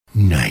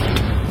Night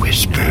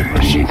Whispers.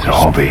 Everybody needs a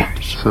hobby.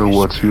 So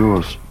what's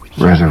yours?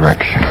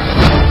 Resurrection.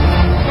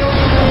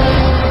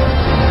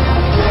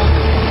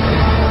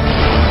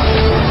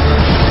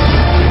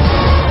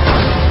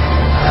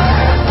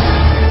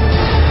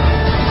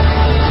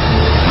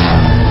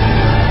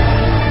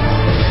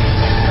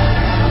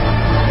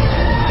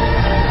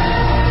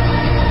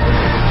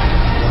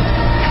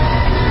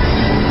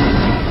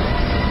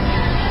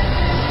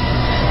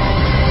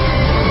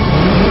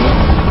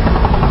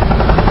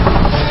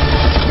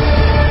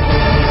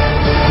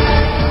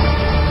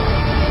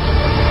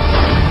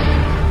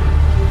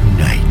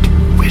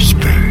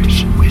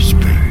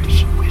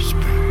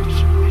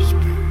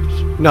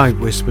 Night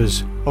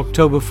Whispers,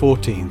 October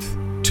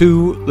 14th.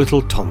 Two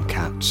little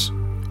tomcats.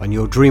 And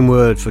your dream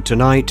word for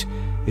tonight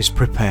is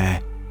prepare.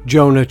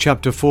 Jonah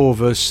chapter 4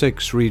 verse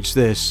 6 reads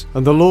this,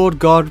 "And the Lord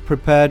God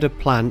prepared a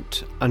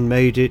plant and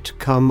made it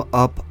come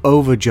up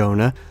over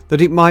Jonah,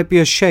 that it might be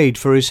a shade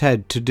for his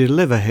head to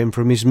deliver him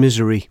from his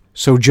misery."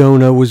 So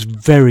Jonah was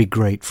very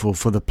grateful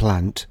for the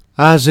plant.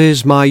 As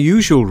is my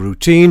usual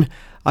routine,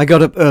 I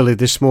got up early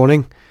this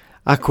morning,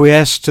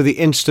 acquiesced to the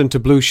instant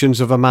ablutions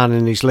of a man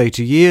in his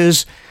later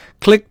years,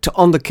 clicked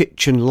on the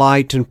kitchen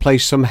light and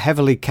placed some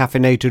heavily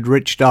caffeinated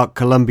rich dark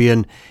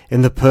Colombian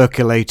in the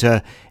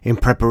percolator in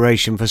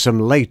preparation for some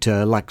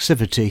later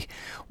laxivity,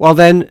 while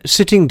then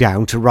sitting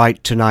down to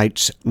write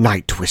tonight's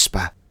Night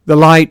Whisper. The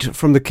light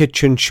from the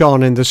kitchen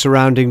shone in the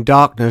surrounding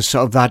darkness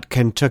of that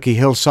Kentucky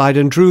hillside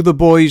and drew the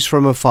boys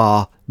from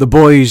afar. The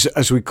boys,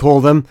 as we call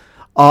them,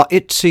 are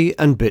Itsy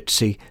and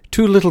Bitsy,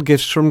 two little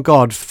gifts from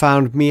God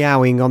found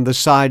meowing on the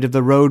side of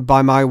the road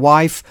by my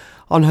wife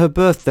on her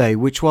birthday,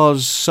 which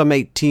was some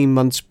 18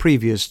 months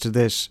previous to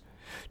this.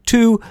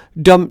 Two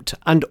dumped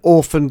and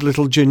orphaned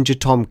little ginger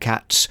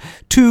tomcats,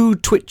 two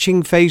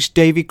twitching-faced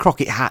Davy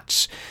Crockett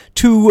hats,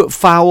 two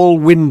foul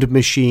wind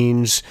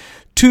machines,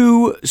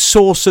 two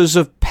saucers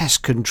of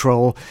pest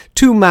control,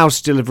 two mouse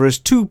deliverers,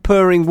 two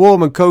purring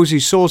warm and cosy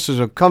saucers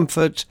of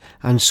comfort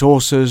and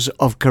saucers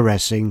of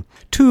caressing,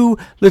 two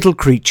little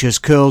creatures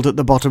curled at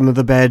the bottom of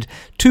the bed,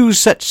 two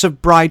sets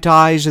of bright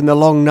eyes in the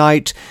long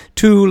night,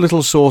 two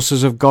little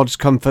saucers of God's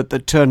comfort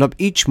that turn up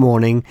each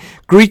morning,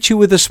 greet you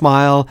with a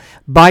smile,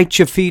 bite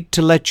your feet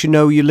to let you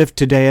know you lived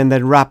today, and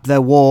then wrap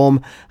their warm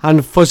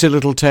and fuzzy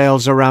little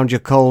tails around your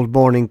cold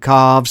morning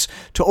calves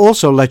to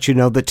also let you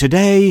know that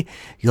today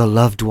you're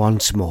loved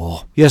once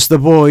more. Yes, the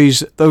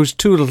boys, those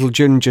two little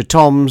ginger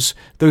toms,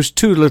 those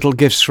two little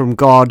gifts from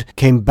God,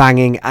 came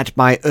banging at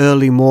my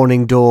early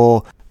morning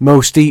door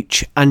most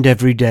each and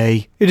every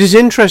day. It is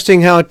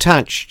interesting how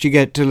attached you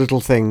get to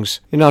little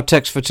things. In our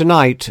text for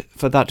tonight,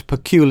 for that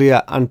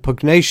peculiar and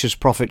pugnacious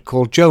prophet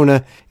called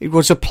Jonah, it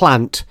was a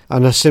plant,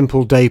 and a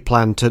simple day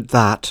plant at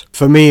that.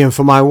 For me and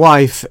for my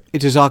wife,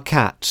 it is our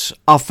cats,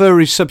 our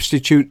furry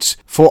substitutes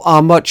for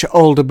our much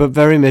older but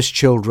very missed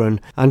children,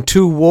 and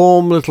two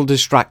warm little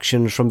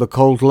distractions from the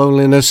cold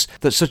loneliness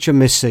that such a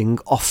missing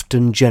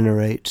often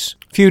generates.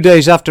 Few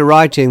days after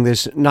writing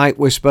this Night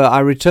Whisper, I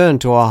returned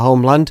to our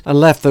homeland and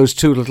left those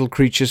two little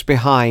creatures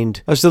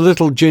behind. As the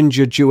little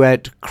ginger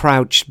duet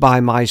crouched by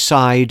my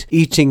side,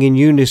 eating in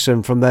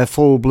unison from their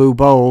full blue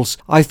bowls,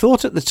 I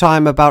thought at the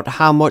time about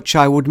how much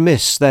I would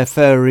miss their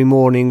fairy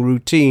morning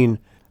routine.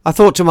 I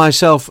thought to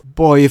myself,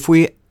 boy, if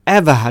we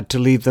ever had to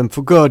leave them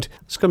for good,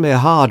 it's going to be a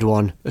hard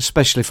one,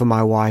 especially for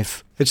my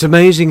wife. It's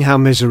amazing how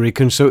misery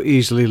can so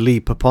easily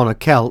leap upon a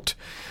Celt.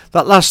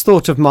 That last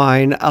thought of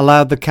mine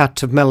allowed the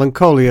cat of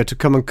melancholia to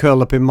come and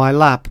curl up in my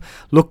lap,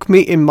 look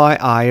me in my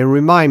eye, and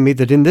remind me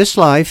that in this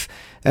life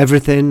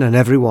everything and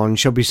everyone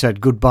shall be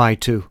said goodbye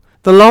to.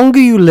 The longer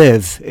you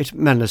live, it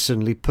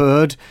menacingly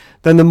purred,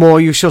 then the more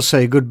you shall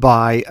say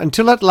goodbye,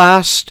 until at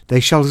last they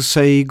shall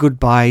say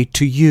goodbye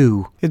to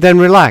you. It then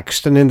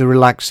relaxed, and in the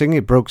relaxing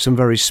it broke some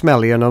very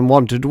smelly and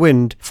unwanted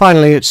wind.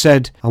 Finally it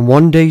said, "And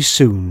one day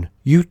soon,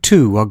 you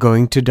too are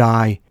going to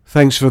die."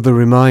 "Thanks for the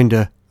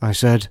reminder," I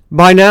said.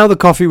 By now the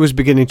coffee was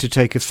beginning to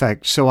take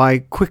effect, so I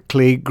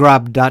quickly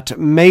grabbed that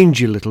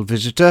mangy little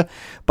visitor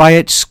by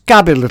its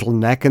scabby little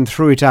neck and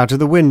threw it out of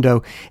the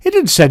window. It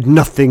had said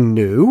nothing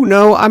new.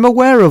 No, I'm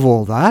aware of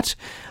all that.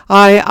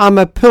 I am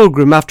a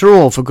pilgrim after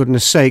all, for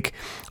goodness sake,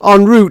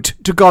 en route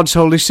to God's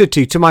holy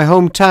city, to my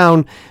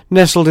hometown,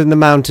 nestled in the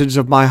mountains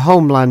of my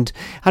homeland,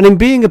 and in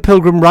being a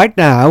pilgrim right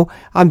now,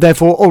 I'm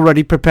therefore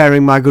already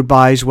preparing my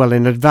goodbyes well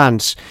in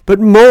advance. But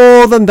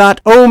more than that,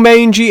 oh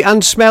mangy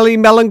and smelly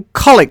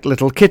melancholic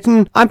little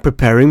kitten, I'm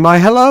preparing my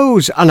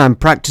hellos, and I'm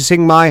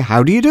practising my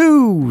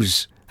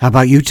how-do-you-do's. How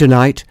about you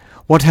tonight?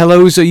 What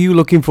hellos are you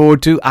looking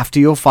forward to after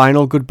your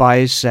final goodbye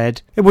is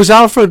said? It was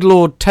Alfred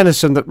Lord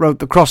Tennyson that wrote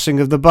The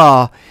Crossing of the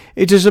Bar.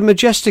 It is a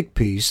majestic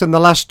piece, and the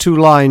last two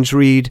lines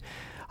read,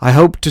 "I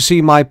hope to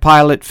see my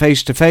pilot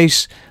face to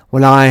face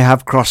when I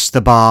have crossed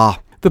the bar."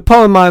 The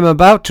poem I am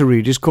about to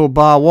read is called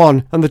Bar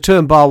One, and the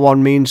term Bar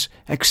One means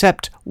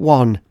except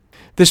one.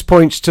 This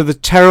points to the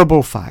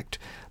terrible fact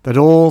that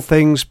all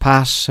things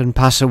pass and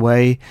pass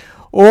away,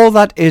 all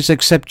that is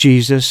except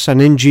Jesus,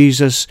 and in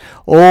Jesus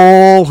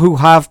all who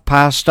have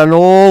passed and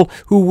all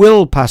who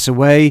will pass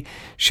away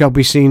shall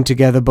be seen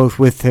together both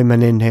with him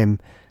and in him.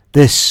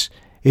 This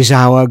is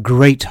our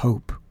great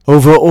hope.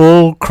 Over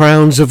all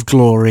crowns of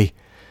glory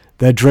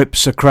there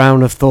drips a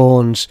crown of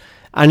thorns,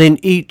 and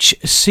in each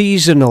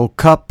seasonal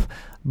cup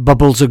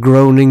bubbles a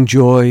groaning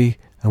joy,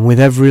 and with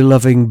every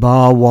loving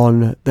bar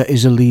one there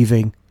is a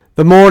leaving.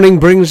 The morning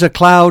brings a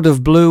cloud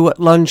of blue, at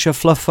lunch a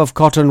fluff of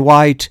cotton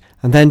white,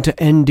 and then to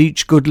end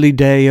each goodly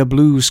day a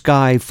blue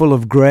sky full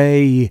of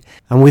grey,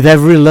 and with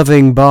every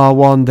loving bar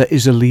one there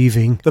is a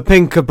leaving. The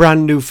pink of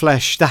brand new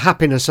flesh, the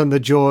happiness and the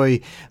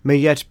joy, may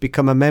yet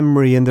become a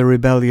memory in the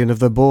rebellion of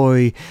the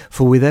boy,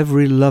 for with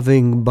every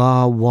loving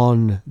bar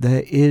one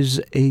there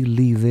is a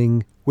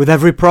leaving. With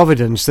every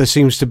providence there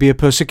seems to be a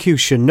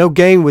persecution, no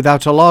gain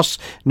without a loss,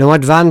 no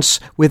advance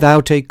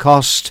without a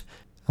cost,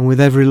 and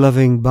with every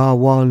loving bar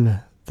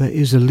one there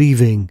is a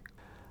leaving.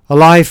 A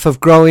life of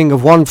growing,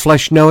 of one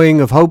flesh knowing,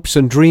 of hopes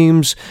and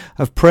dreams,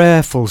 of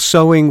prayerful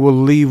sowing will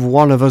leave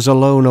one of us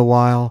alone a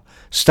while,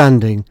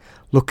 standing,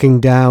 looking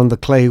down the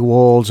clay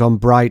walls on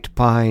bright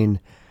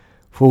pine,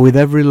 for with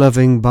every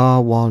loving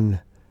bar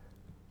one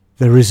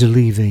there is a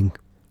leaving.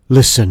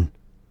 Listen.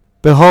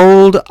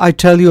 Behold, I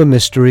tell you a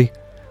mystery.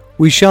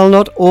 We shall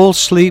not all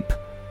sleep,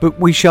 but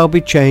we shall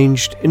be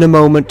changed in a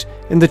moment,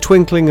 in the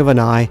twinkling of an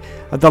eye,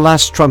 at the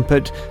last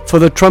trumpet. For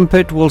the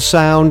trumpet will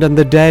sound, and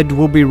the dead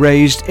will be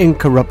raised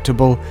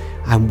incorruptible,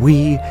 and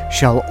we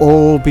shall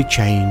all be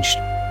changed.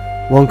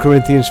 1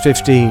 Corinthians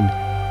 15,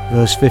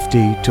 verse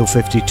 50 till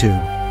 52.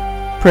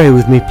 Pray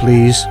with me,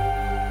 please.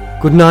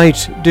 Good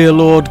night, dear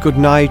Lord, good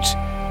night,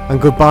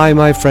 and goodbye,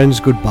 my friends,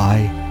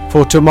 goodbye.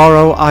 For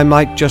tomorrow I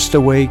might just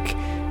awake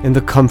in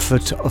the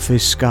comfort of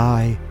his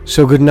sky.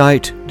 So good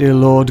night, dear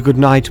Lord, good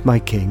night, my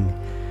King.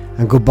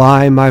 And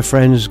goodbye, my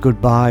friends,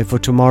 goodbye, for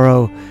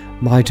tomorrow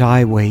might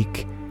I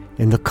wake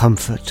in the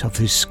comfort of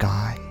his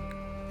sky.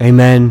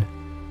 Amen,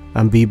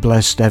 and be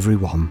blessed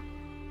everyone.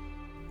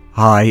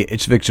 Hi,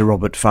 it's Victor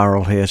Robert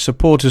Farrell here.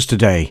 Support us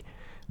today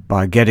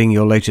by getting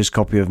your latest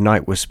copy of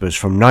Night Whispers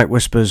from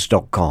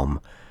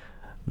nightwhispers.com.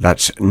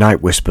 That's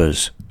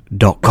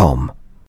nightwhispers.com.